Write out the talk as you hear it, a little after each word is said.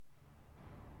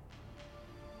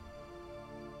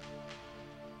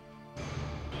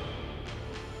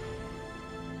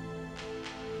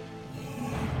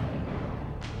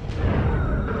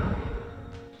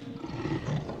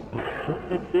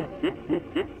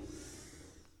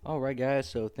All right, guys.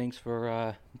 So thanks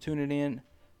for tuning in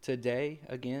today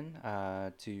again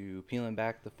to Peeling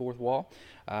Back the Fourth Wall.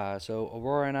 So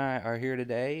Aurora and I are here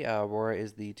today. Aurora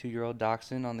is the 2-year-old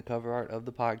dachshund on the cover art of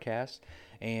the podcast.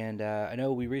 And I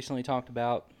know we recently talked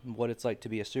about what it's like to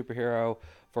be a superhero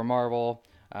for Marvel.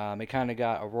 It kind of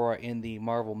got Aurora in the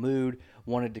Marvel mood,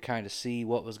 wanted to kind of see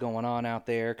what was going on out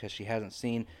there because she hasn't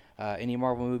seen any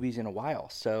Marvel movies in a while.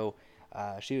 So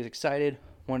she was excited,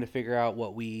 wanted to figure out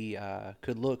what we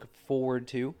could look forward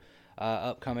to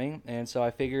upcoming. And so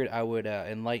I figured I would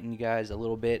enlighten you guys a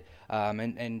little bit.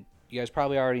 And you guys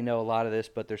probably already know a lot of this,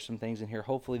 but there's some things in here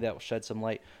hopefully that will shed some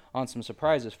light on some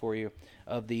surprises for you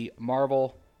of the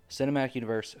Marvel Cinematic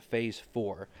Universe Phase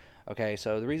 4. Okay,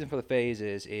 so the reason for the phase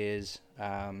is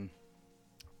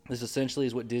this essentially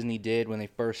is what Disney did when they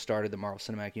first started the Marvel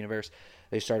Cinematic Universe.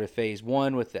 They started Phase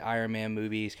 1 with the Iron Man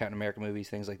movies, Captain America movies,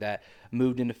 things like that.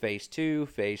 Moved into Phase 2,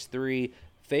 Phase 3.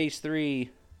 Phase 3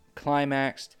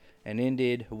 climaxed and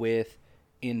ended with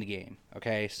Endgame.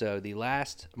 Okay, so the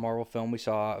last Marvel film we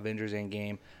saw, Avengers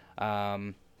Endgame,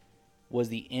 was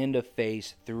the end of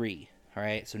Phase 3. All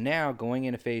right, so now going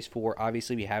into Phase 4,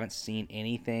 obviously we haven't seen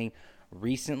anything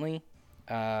recently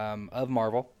of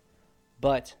Marvel,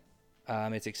 but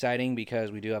it's exciting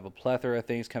because we do have a plethora of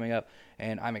things coming up,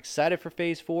 and I'm excited for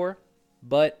Phase 4,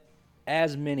 but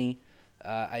as many,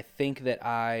 I think that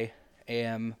I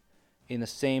am in the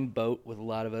same boat with a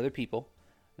lot of other people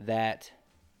that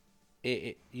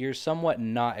you're somewhat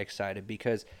not excited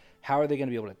because how are they going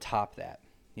to be able to top that?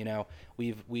 You know,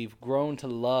 we've grown to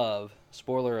love,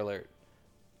 spoiler alert,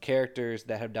 characters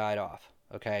that have died off.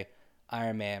 Okay,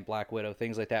 Iron Man, Black Widow,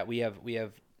 things like that. We have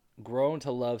grown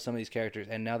to love some of these characters,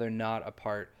 and now they're not a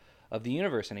part of the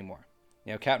universe anymore.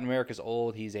 You know, Captain America's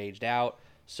old; he's aged out.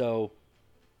 So,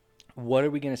 what are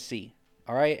we going to see?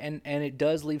 All right, and it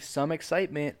does leave some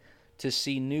excitement to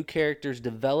see new characters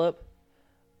develop,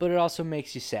 but it also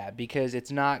makes you sad because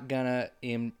it's not gonna,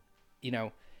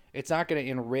 it's not gonna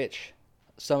enrich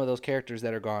some of those characters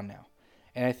that are gone now.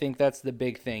 And I think that's the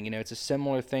big thing. You know, it's a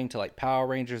similar thing to like Power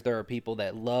Rangers. There are people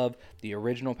that love the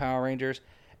original Power Rangers,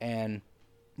 and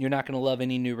you're not going to love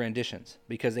any new renditions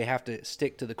because they have to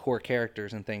stick to the core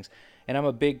characters and things. And I'm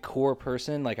a big core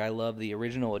person. Like, I love the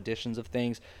original editions of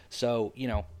things. So,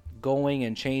 going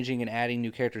and changing and adding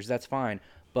new characters, that's fine.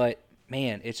 But,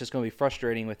 man, it's just going to be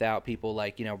frustrating without people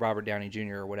like, Robert Downey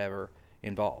Jr. or whatever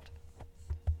involved.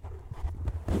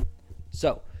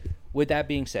 So, with that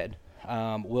being said,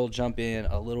 we'll jump in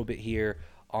a little bit here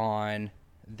on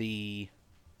the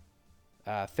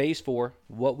Phase 4,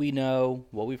 what we know,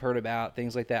 what we've heard about,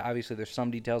 things like that. Obviously, there's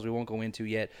some details we won't go into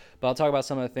yet, but I'll talk about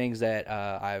some of the things that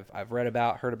I've read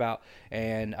about, heard about,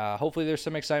 and hopefully there's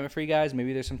some excitement for you guys.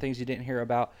 Maybe there's some things you didn't hear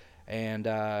about and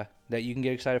that you can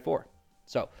get excited for.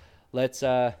 So let's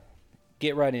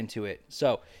get right into it.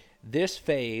 So this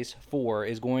Phase 4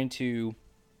 is going to,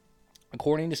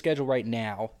 according to schedule right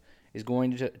now, is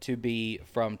going to be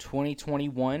from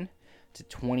 2021 to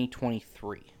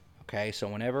 2023. Okay, so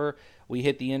whenever we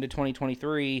hit the end of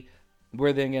 2023,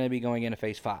 we're then going to be going into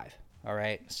Phase 5. All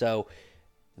right, so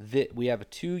we have a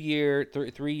 2-year,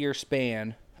 3-year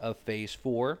span of Phase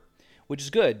 4, which is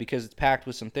good because it's packed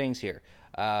with some things here.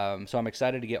 So I'm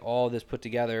excited to get all this put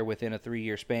together within a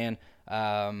 3-year span,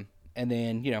 and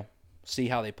then, see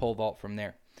how they pole vault from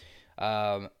there.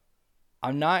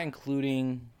 I'm not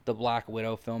including the Black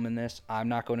Widow film in this. I'm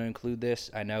not going to include this.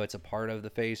 I know it's a part of the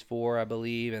Phase 4, I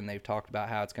believe, and they've talked about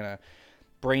how it's going to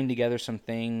bring together some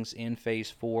things in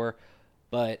Phase 4,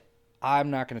 but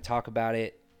I'm not going to talk about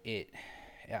it.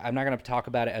 I'm not going to talk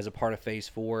about it as a part of Phase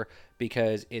 4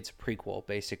 because it's a prequel,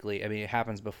 basically. I mean, it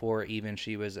happens before even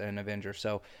she was an Avenger,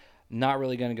 so not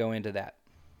really going to go into that.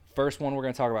 First one we're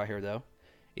going to talk about here, though,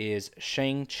 is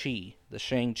Shang-Chi, the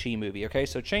Shang-Chi movie. Okay,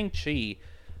 so Shang-Chi,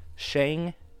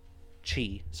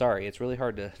 sorry, it's really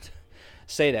hard to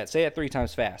say that. Say it 3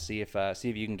 times fast. See if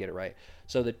you can get it right.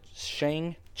 So the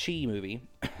Shang-Chi movie,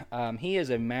 he is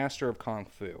a master of Kung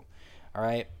Fu, all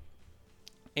right,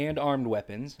 and armed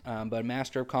weapons, but a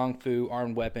master of Kung Fu,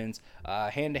 armed weapons,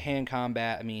 hand-to-hand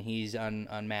combat. I mean, he's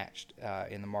unmatched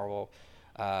in the Marvel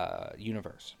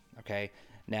universe, okay?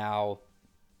 Now,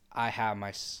 I have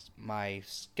my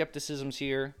skepticisms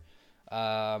here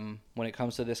when it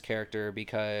comes to this character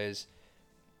because,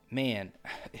 man,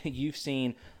 you've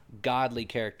seen godly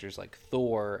characters like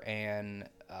Thor and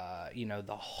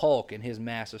the Hulk and his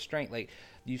massive strength. Like,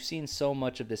 you've seen so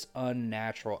much of this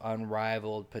unnatural,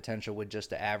 unrivaled potential with just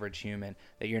the average human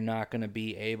that you're not going to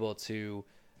be able to,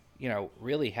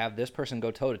 really have this person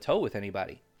go toe to toe with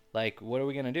anybody. Like, what are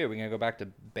we going to do? We're going to go back to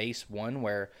base one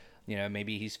where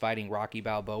Maybe he's fighting Rocky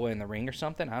Balboa in the ring or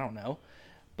something. I don't know.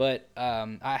 But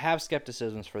I have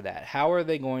skepticisms for that. How are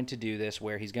they going to do this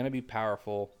where he's going to be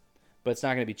powerful, but it's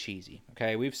not going to be cheesy?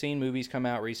 Okay, we've seen movies come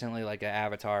out recently like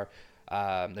Avatar,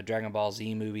 the Dragon Ball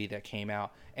Z movie that came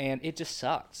out, and it just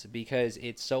sucks because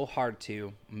it's so hard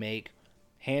to make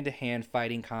hand-to-hand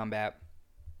fighting combat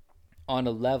on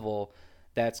a level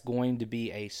that's going to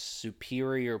be a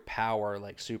superior power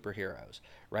like superheroes,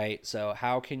 right? So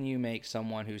how can you make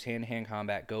someone who's hand-to-hand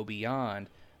combat go beyond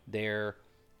their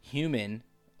human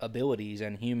abilities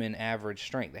and human average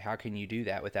strength? How can you do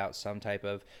that without some type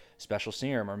of special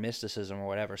serum or mysticism or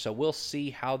whatever? So we'll see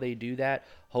how they do that.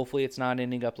 Hopefully it's not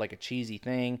ending up like a cheesy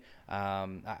thing.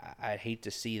 I'd hate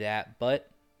to see that, but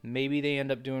maybe they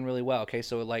end up doing really well. Okay,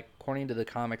 so like according to the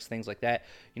comics, things like that,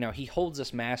 he holds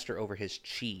this master over his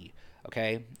chi.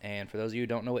 Okay, and for those of you who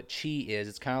don't know what chi is,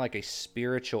 it's kind of like a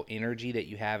spiritual energy that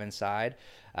you have inside,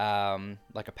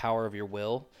 like a power of your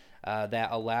will,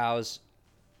 that allows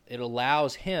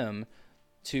him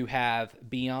to have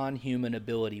beyond human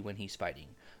ability when he's fighting.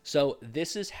 So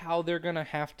this is how they're going to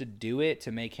have to do it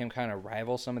to make him kind of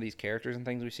rival some of these characters and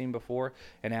things we've seen before,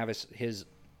 and have his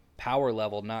power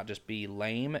level not just be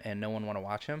lame and no one want to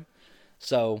watch him.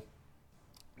 So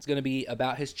it's going to be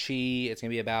about his chi. It's going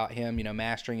to be about him,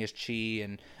 mastering his chi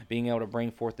and being able to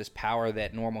bring forth this power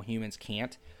that normal humans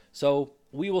can't. So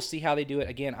we will see how they do it.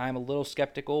 Again, I'm a little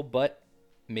skeptical, but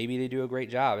maybe they do a great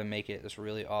job and make it this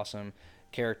really awesome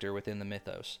character within the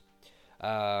mythos.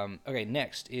 Okay,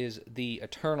 next is the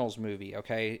Eternals movie.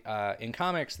 Okay, in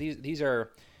comics, these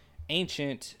are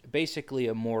ancient, basically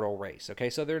immortal race. Okay,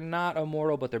 so they're not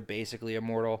immortal, but they're basically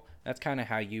immortal. That's kind of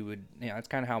how that's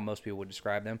kind of how most people would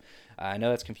describe them. I know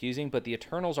that's confusing, but the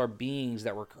Eternals are beings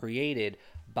that were created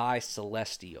by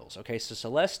Celestials. Okay, so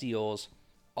Celestials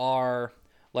are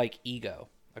like Ego.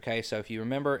 Okay, so if you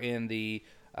remember in the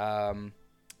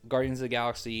Guardians of the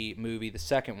Galaxy movie, the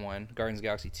second one, Guardians of the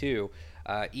Galaxy 2,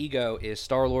 Ego is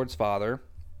Star-Lord's father.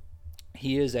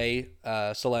 He is a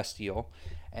Celestial.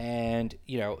 And,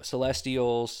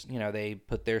 Celestials, they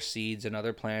put their seeds in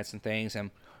other planets and things, and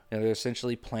they're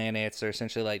essentially planets. They're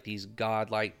essentially like these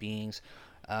godlike beings.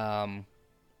 And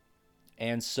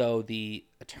so the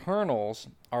Eternals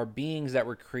are beings that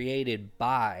were created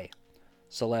by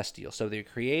Celestials. So they're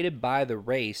created by the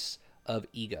race of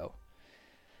Ego.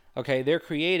 Okay, they're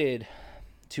created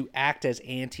to act as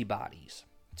antibodies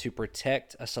to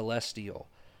protect a Celestial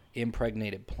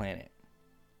impregnated planet.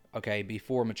 Okay,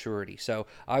 before maturity. So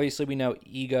obviously we know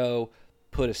Ego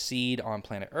put a seed on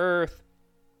planet Earth.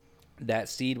 That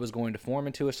seed was going to form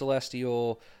into a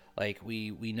Celestial. Like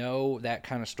we know that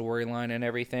kind of storyline and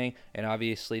everything, and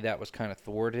obviously that was kind of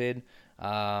thwarted.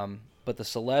 But the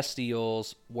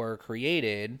Celestials were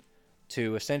created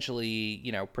to essentially,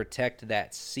 protect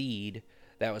that seed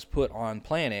that was put on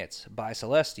planets by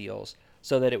Celestials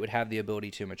so that it would have the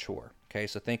ability to mature. Okay,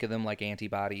 so think of them like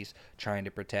antibodies trying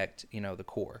to protect, the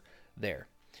core there.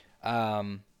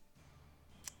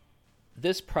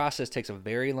 This process takes a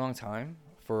very long time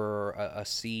for a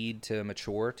seed to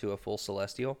mature to a full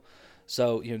Celestial.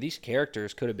 So, these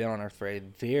characters could have been on Earth for a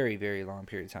very, very long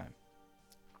period of time.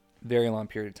 Very long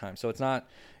period of time. So it's not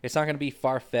going to be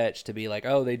far-fetched to be like,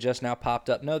 oh, they just now popped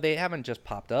up. No, they haven't just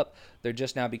popped up. They're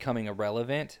just now becoming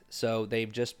irrelevant. So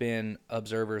they've just been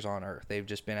observers on Earth. They've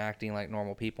just been acting like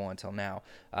normal people until now.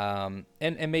 And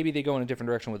maybe they go in a different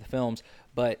direction with the films,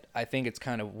 but I think it's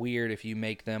kind of weird if you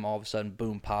make them all of a sudden,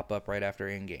 boom, pop up right after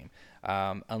Endgame.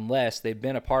 Unless they've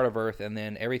been a part of Earth and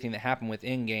then everything that happened with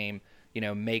Endgame,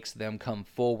 makes them come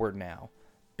forward now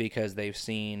because they've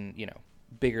seen,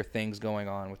 bigger things going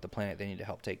on with the planet they need to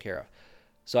help take care of.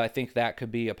 So I think that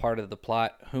could be a part of the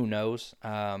plot. Who knows?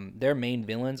 Their main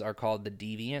villains are called the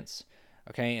Deviants.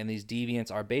 Okay, and these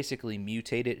Deviants are basically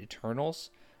mutated Eternals.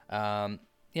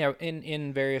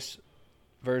 In various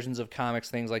versions of comics,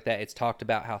 things like that, it's talked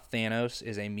about how Thanos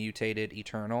is a mutated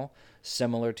Eternal,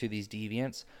 similar to these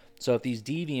Deviants. So if these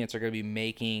Deviants are going to be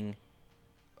making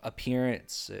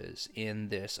appearances in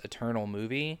this Eternal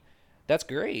movie, that's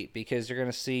great because you're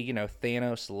going to see,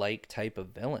 Thanos-like type of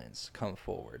villains come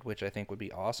forward, which I think would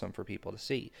be awesome for people to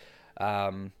see.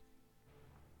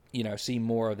 See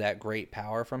more of that great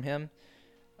power from him.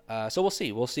 So we'll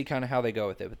see. We'll see kind of how they go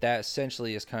with it. But that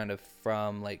essentially is kind of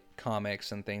from like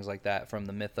comics and things like that, from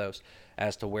the mythos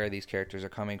as to where these characters are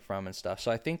coming from and stuff. So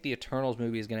I think the Eternals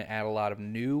movie is going to add a lot of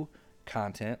new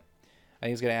content. I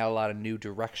think it's going to add a lot of new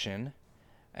direction.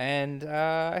 And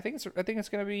I think it's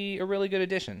going to be a really good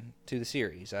addition to the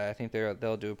series. I think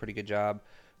they'll do a pretty good job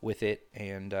with it,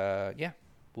 and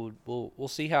we'll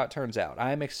see how it turns out.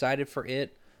 I'm excited for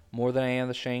it more than I am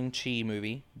the Shang-Chi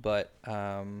movie, but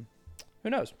who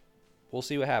knows? we'll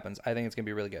see what happens. I think it's going to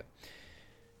be really good.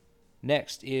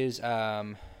 Next is, you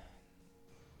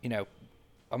know,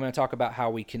 I'm going to talk about how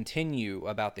we continue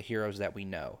about the heroes that we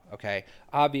know, okay?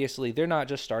 Obviously, they're not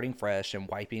just starting fresh and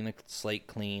wiping the slate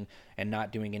clean and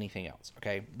not doing anything else,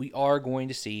 okay? We are going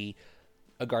to see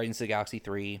a Guardians of the Galaxy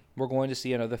 3. We're going to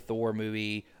see another Thor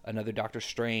movie, another Doctor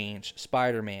Strange,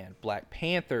 Spider-Man, Black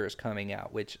Panther is coming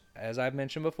out, which, as I've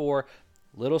mentioned before,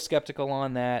 little skeptical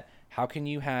on that. How can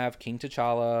you have King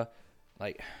T'Challa,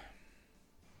 like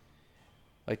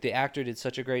the actor did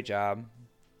such a great job.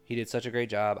 He did such a great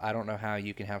job. I don't know how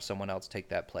you can have someone else take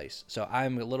that place. So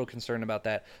I'm a little concerned about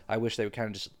that. I wish they would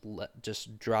kind of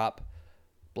just drop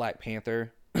Black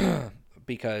Panther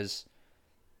because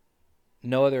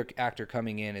no other actor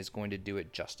coming in is going to do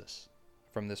it justice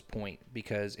from this point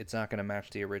because it's not going to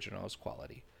match the original's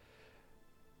quality.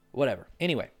 Whatever.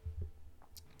 Anyway,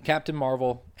 Captain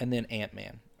Marvel and then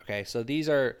Ant-Man. Okay, so these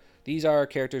are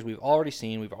characters we've already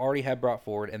seen, we've already had brought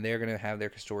forward, and they're going to have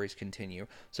their stories continue.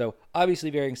 So obviously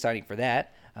very exciting for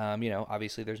that.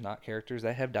 Obviously there's not characters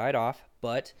that have died off,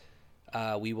 but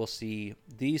we will see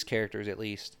these characters at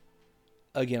least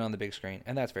again on the big screen,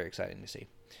 and that's very exciting to see.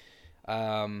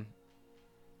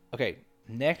 Okay,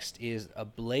 next is a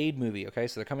Blade movie. Okay,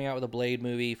 so they're coming out with a Blade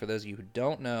movie. For those of you who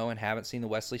don't know and haven't seen the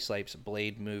Wesley Snipes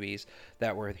Blade movies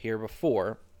that were here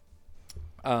before,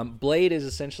 Blade is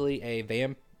essentially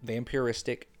a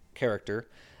vampiristic character.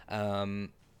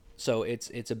 So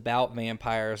it's about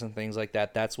vampires and things like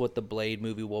that. That's what the Blade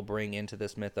movie will bring into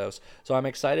this mythos. So I'm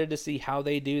excited to see how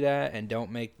they do that and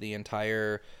don't make the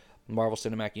entire Marvel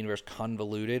Cinematic Universe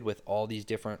convoluted with all these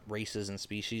different races and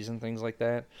species and things like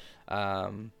that.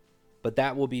 But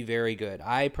that will be very good.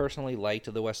 I personally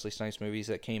liked the Wesley Snipes movies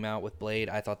that came out with Blade.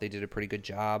 I thought they did a pretty good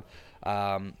job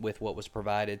with what was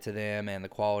provided to them and the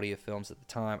quality of films at the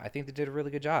time. I think they did a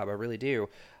really good job. I really do.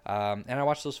 And I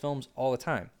watch those films all the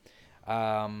time.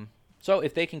 So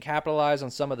if they can capitalize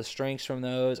on some of the strengths from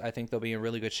those, I think they'll be in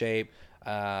really good shape.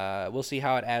 We'll see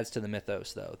how it adds to the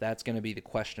mythos, though. That's going to be the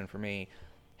question for me.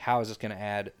 How is this going to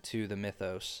add to the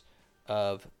mythos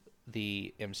of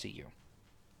the MCU?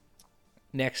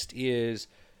 Next is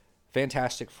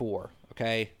Fantastic Four,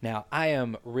 okay? Now, I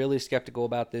am really skeptical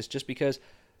about this just because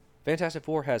Fantastic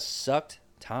Four has sucked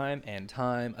time and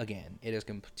time again. It has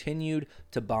continued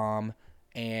to bomb,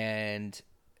 and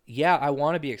yeah, I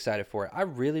want to be excited for it. I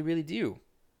really, really do.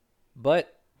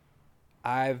 But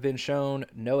I've been shown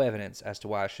no evidence as to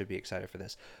why I should be excited for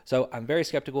this. So I'm very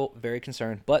skeptical, very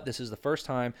concerned, but this is the first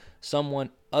time someone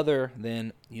other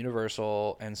than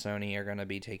Universal and Sony are going to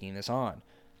be taking this on.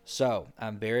 So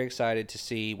I'm very excited to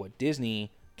see what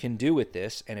Disney can do with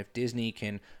this, and if Disney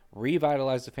can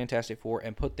revitalize the Fantastic Four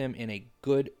and put them in a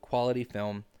good quality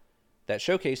film that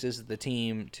showcases the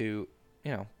team to,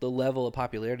 the level of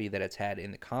popularity that it's had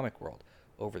in the comic world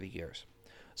over the years.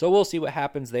 So we'll see what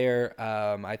happens there.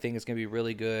 I think it's going to be a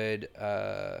really good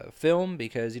film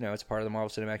because, it's part of the Marvel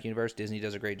Cinematic Universe. Disney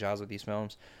does a great job with these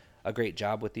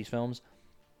films.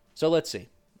 So let's see.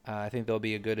 I think there'll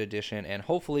be a good addition, and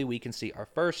hopefully we can see our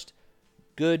first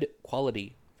good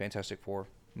quality Fantastic Four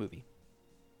movie.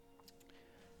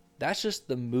 That's just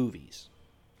the movies,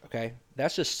 okay?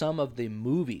 That's just some of the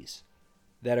movies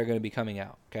that are going to be coming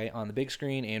out, okay, on the big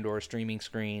screen and or streaming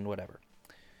screen, whatever.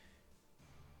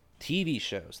 TV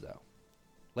shows, though.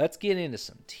 Let's get into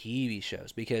some TV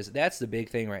shows because that's the big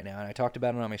thing right now, and I talked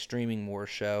about it on my Streaming Wars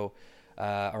show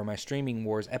or my Streaming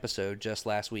Wars episode just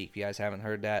last week. If you guys haven't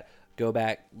heard that, go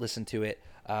back, listen to it.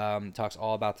 Talks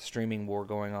all about the streaming war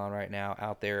going on right now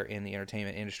out there in the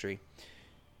entertainment industry.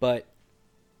 But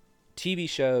TV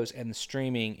shows and the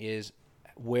streaming is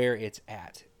where it's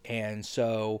at. And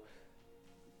so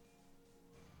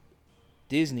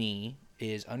Disney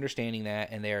is understanding that,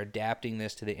 and they're adapting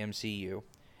this to the MCU.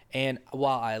 And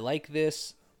while I like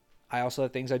this, I also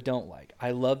have things I don't like.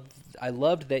 I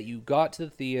loved that you got to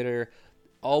the theater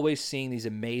always seeing these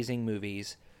amazing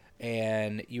movies,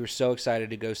 and you were so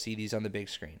excited to go see these on the big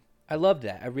screen. I loved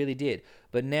that. I really did.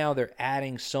 But now they're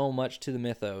adding so much to the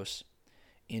mythos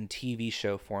in TV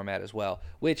show format as well,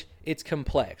 which it's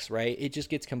complex, right? It just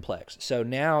gets complex. So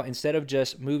now instead of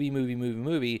just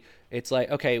movie, it's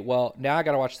like, okay, well, now I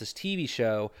got to watch this TV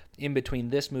show in between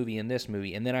this movie, and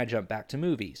then I jump back to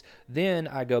movies. Then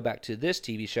I go back to this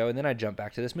TV show, and then I jump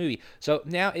back to this movie. So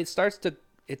now it starts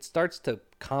to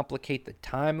complicate the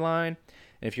timeline.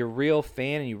 And if you're a real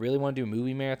fan and you really want to do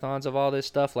movie marathons of all this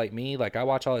stuff like me, like I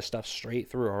watch all this stuff straight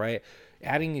through, all right?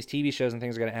 Adding these TV shows and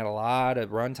things are going to add a lot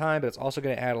of runtime, but it's also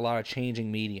going to add a lot of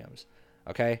changing mediums,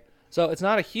 okay? So it's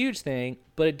not a huge thing,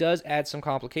 but it does add some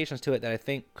complications to it that I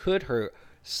think could hurt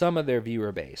some of their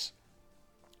viewer base.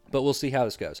 But we'll see how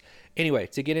this goes. Anyway,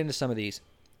 to get into some of these,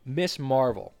 Miss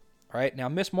Marvel. All right, now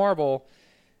Miss Marvel,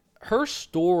 her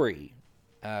story.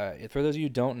 For those of you who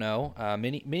don't know,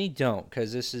 many don't,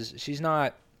 because she's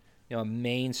not a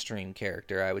mainstream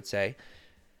character, I would say.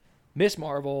 Miss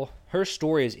Marvel, her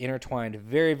story is intertwined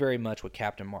very, very much with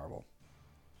Captain Marvel.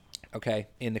 Okay,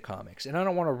 in the comics, and I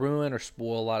don't want to ruin or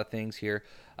spoil a lot of things here,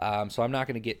 so I'm not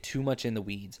going to get too much in the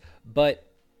weeds.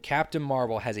 But Captain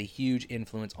Marvel has a huge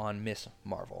influence on Miss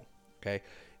Marvel. Okay,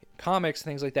 comics,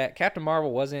 things like that. Captain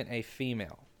Marvel wasn't a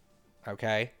female.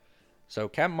 Okay, so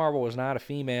Captain Marvel was not a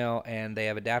female, and they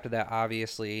have adapted that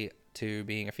obviously to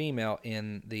being a female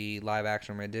in the live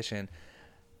action rendition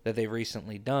that they've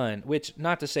recently done. Which,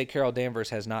 not to say Carol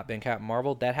Danvers has not been Captain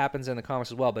Marvel, that happens in the comics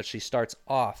as well. But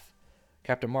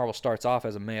Captain Marvel starts off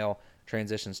as a male,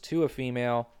 transitions to a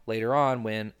female later on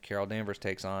when Carol Danvers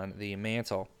takes on the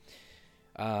mantle.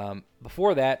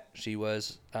 Before that, she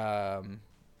was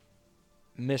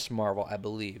Miss Marvel, I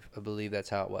believe. I believe that's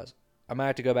how it was. I might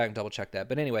have to go back and double check that.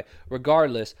 But anyway,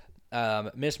 regardless,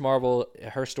 Miss Marvel,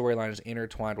 her storyline is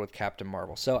intertwined with Captain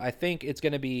Marvel. So I think it's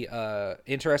going to be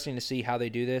interesting to see how they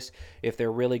do this, if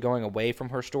they're really going away from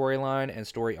her storyline and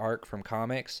story arc from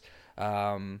comics,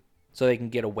 so they can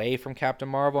get away from Captain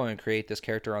Marvel and create this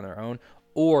character on their own,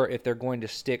 or if they're going to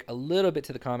stick a little bit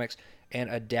to the comics and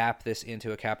adapt this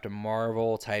into a Captain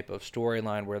Marvel type of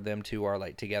storyline where them two are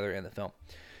like together in the film.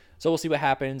 So we'll see what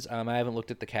happens. I haven't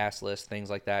looked at the cast list, things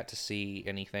like that, to see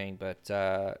anything. But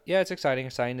yeah, it's exciting.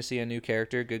 Exciting to see a new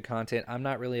character, good content. I'm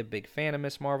not really a big fan of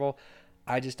Miss Marvel.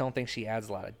 I just don't think she adds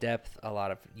a lot of depth, a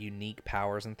lot of unique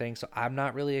powers and things. So I'm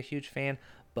not really a huge fan,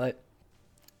 but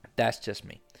that's just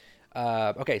me.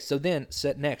 Okay, so then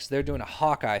next, they're doing a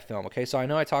Hawkeye film. Okay, so I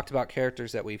know I talked about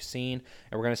characters that we've seen,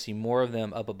 and we're going to see more of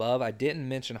them up above. I didn't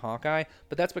mention Hawkeye,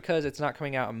 but that's because it's not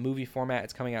coming out in movie format.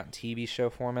 It's coming out in TV show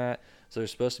format. So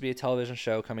there's supposed to be a television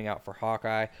show coming out for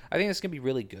Hawkeye. I think it's going to be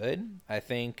really good. I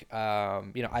think,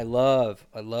 I love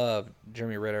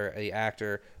Jeremy Renner, the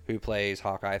actor who plays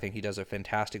Hawkeye. I think he does a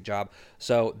fantastic job.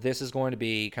 So this is going to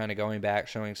be kind of going back,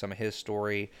 showing some of his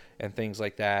story and things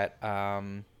like that.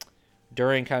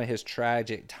 During kind of his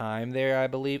tragic time there, I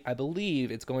believe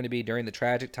it's going to be during the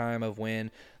tragic time of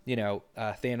when,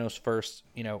 Thanos first,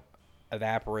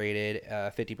 evaporated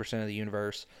 50% of the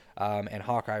universe, and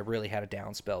Hawkeye really had a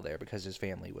down spell there because his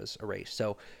family was erased.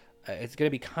 So it's going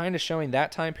to be kind of showing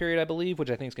that time period, I believe, which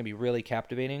I think is going to be really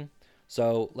captivating.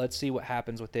 So let's see what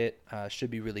happens with it.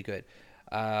 Should be really good.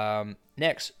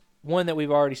 Next, one that we've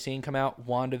already seen come out,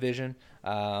 WandaVision.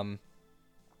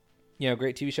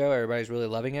 Great TV show. Everybody's really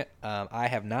loving it. I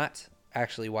have not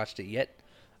actually watched it yet.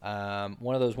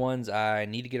 One of those ones I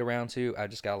need to get around to. I've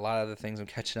just got a lot of other things I'm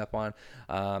catching up on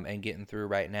and getting through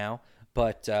right now.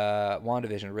 But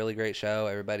WandaVision, really great show.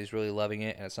 Everybody's really loving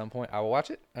it. And at some point, I will watch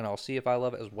it, and I'll see if I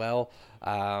love it as well.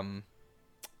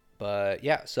 But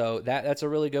yeah, so that's a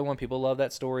really good one. People love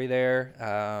that story there.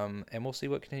 And we'll see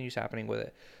what continues happening with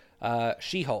it.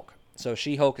 She-Hulk. So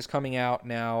She-Hulk is coming out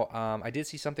now. I did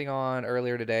see something on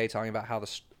earlier today talking about how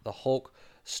the Hulk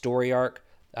story arc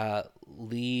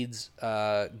leads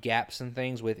gaps and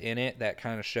things within it that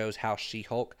kind of shows how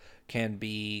She-Hulk can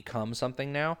become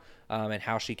something now, and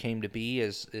how she came to be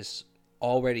is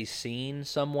already seen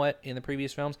somewhat in the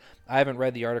previous films. I haven't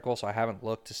read the article, so I haven't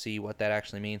looked to see what that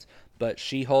actually means. But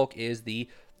She-Hulk is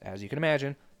as you can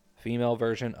imagine, female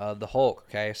version of the Hulk.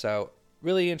 Okay, so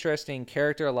really interesting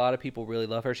character. A lot of people really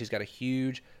love her. She's got a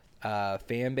huge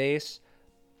fan base.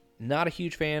 Not a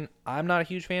huge fan. I'm not a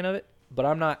huge fan of it, but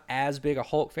I'm not as big a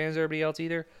Hulk fan as everybody else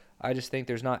either. I just think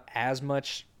there's not as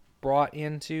much brought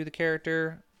into the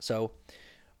character. So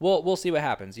we'll see what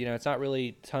happens. It's not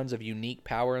really tons of unique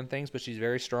power and things, but she's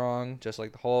very strong, just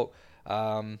like the Hulk.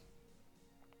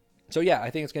 So yeah,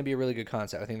 I think it's going to be a really good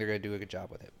concept. I think they're going to do a good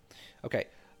job with it. Okay.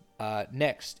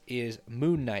 Next is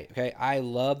Moon Knight. Okay, I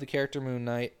love the character Moon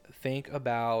Knight. Think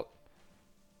about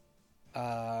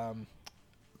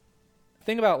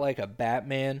like a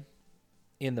Batman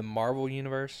in the Marvel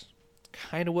universe. It's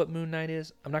kind of what Moon Knight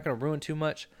is. I'm not going to ruin too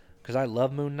much because I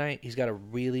love Moon Knight. He's got a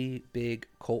really big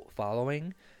cult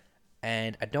following,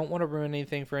 and I don't want to ruin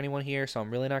anything for anyone here, so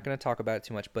I'm really not going to talk about it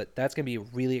too much. But that's going to be a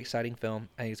really exciting film.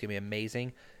 I think it's going to be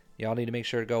amazing. Y'all need to make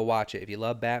sure to go watch it. If you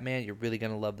love Batman, you're really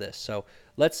going to love this. So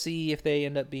let's see if they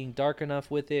end up being dark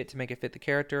enough with it to make it fit the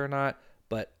character or not.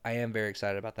 But I am very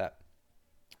excited about that.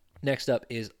 Next up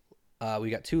is,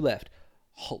 we got two left.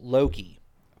 Loki.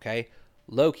 Okay.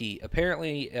 Loki.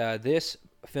 Apparently, this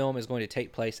film is going to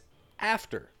take place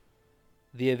after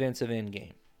the events of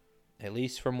Endgame. At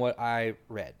least from what I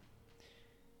read.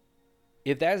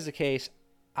 If that is the case,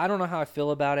 I don't know how I feel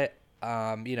about it.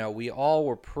 We all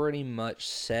were pretty much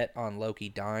set on Loki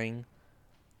dying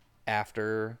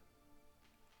after,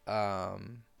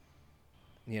 um,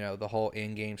 the whole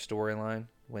in-game storyline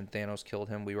when Thanos killed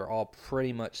him. We were all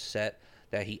pretty much set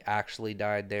that he actually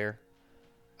died there.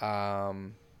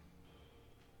 And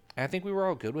I think we were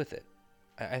all good with it.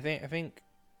 I think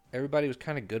everybody was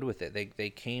kind of good with it. They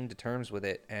came to terms with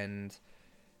it, and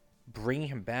bringing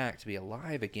him back to be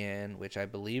alive again, which I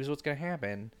believe is what's going to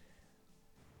happen.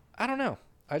 I don't know.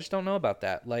 I just don't know about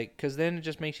that. Like, because then it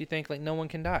just makes you think, like, no one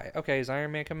can die. Okay, is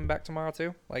Iron Man coming back tomorrow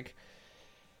too? Like,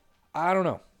 I don't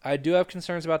know. I do have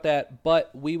concerns about that,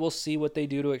 but we will see what they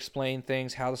do to explain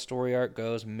things, how the story arc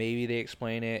goes. Maybe they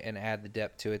explain it and add the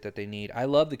depth to it that they need. I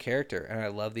love the character, and I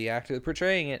love the actor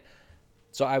portraying it.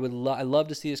 So I love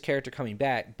to see this character coming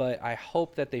back, but I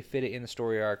hope that they fit it in the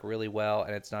story arc really well,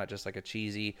 and it's not just like a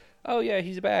cheesy, oh yeah,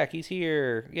 he's back, he's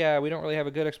here. Yeah, we don't really have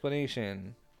a good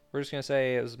explanation. We're just gonna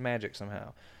say it was magic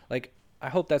somehow. Like, I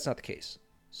hope that's not the case.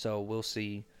 So we'll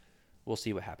see. We'll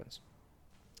see what happens.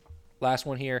 Last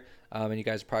one here, and you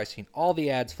guys have probably seen all the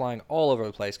ads flying all over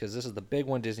the place because this is the big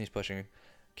one Disney's pushing: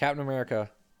 Captain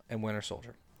America and Winter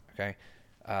Soldier. Okay,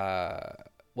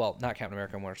 well, not Captain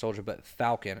America and Winter Soldier, but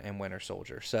Falcon and Winter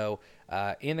Soldier. So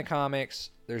in the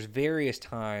comics, there's various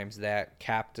times that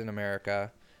Captain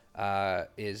America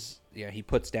he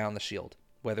puts down the shield.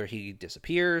 Whether he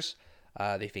disappears,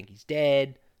 they think he's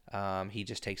dead. He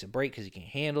just takes a break because he can't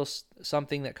handle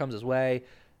something that comes his way.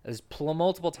 There's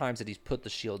multiple times that he's put the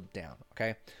shield down,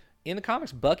 okay? In the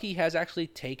comics, Bucky has actually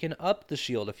taken up the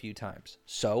shield a few times.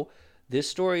 So this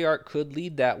story arc could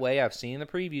lead that way. I've seen in the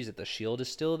previews that the shield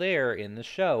is still there in the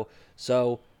show.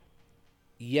 So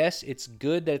yes, it's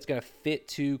good that it's going to fit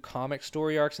to comic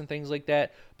story arcs and things like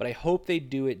that, but I hope they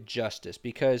do it justice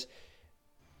because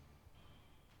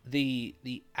the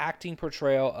acting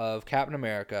portrayal of Captain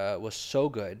America was so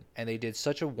good, and they did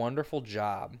such a wonderful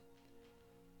job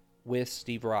with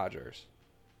Steve Rogers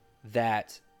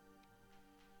that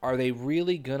are they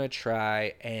really gonna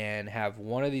try and have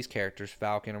one of these characters,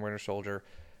 Falcon or Winter Soldier,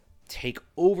 take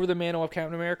over the mantle of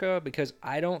Captain America? Because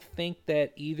I don't think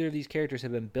that either of these characters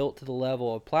have been built to the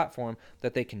level of platform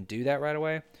that they can do that right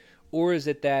away. Or is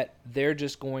it that they're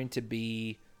just going to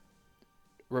be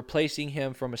replacing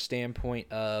him from a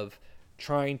standpoint of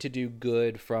trying to do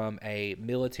good from a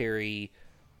military,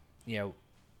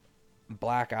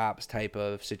 Black Ops type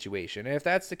of situation? And if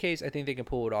that's the case, I think they can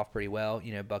pull it off pretty well.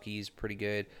 Bucky's pretty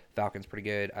good. Falcon's pretty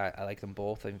good. I like them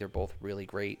both. I think they're both really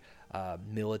great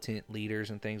militant leaders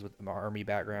and things with army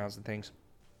backgrounds and things.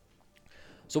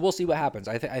 So we'll see what happens.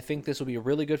 I think this will be a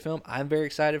really good film. I'm very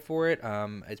excited for it.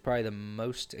 It's probably the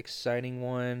most exciting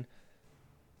one.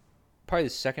 Probably the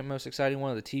second most exciting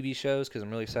one of the TV shows because I'm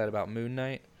really excited about Moon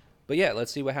Knight. But yeah,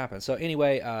 let's see what happens. So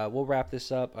anyway, we'll wrap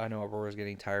this up. I know Aurora's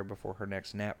getting tired before her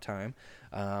next nap time,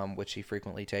 which she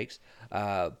frequently takes.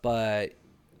 But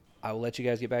I will let you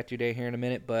guys get back to your day here in a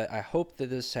minute. But I hope that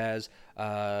this has,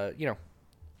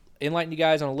 enlightened you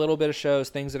guys on a little bit of shows,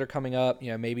 things that are coming up,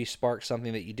 maybe spark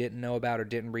something that you didn't know about or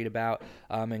didn't read about,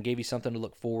 and gave you something to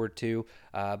look forward to.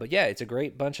 But yeah, it's a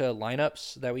great bunch of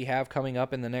lineups that we have coming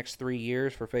up in the next 3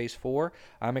 years for Phase 4.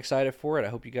 I'm excited for it. I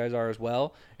hope you guys are as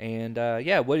well. And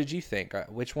yeah, what did you think?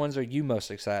 Which ones are you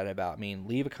most excited about? I mean,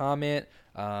 leave a comment.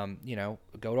 Go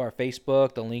to our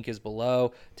Facebook. The link is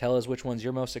below. Tell us which ones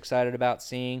you're most excited about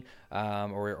seeing,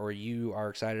 or you are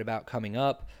excited about coming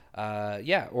up.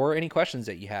 Or any questions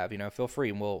that you have, feel free,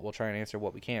 and we'll try and answer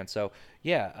what we can. So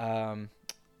yeah,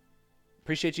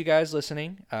 appreciate you guys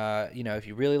listening. If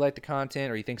you really like the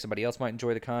content or you think somebody else might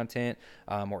enjoy the content,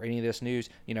 or any of this news,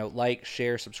 like,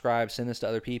 share, subscribe, send this to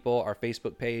other people. Our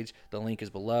Facebook page, the link is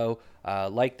below.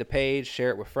 Like the page,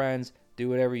 share it with friends. Do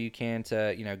whatever you can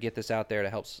to, get this out there to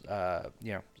help,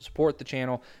 support the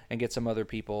channel and get some other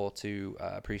people to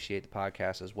appreciate the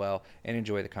podcast as well and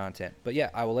enjoy the content. But yeah,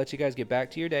 I will let you guys get back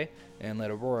to your day and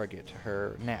let Aurora get to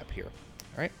her nap here.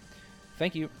 All right.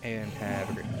 Thank you and have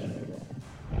a great night.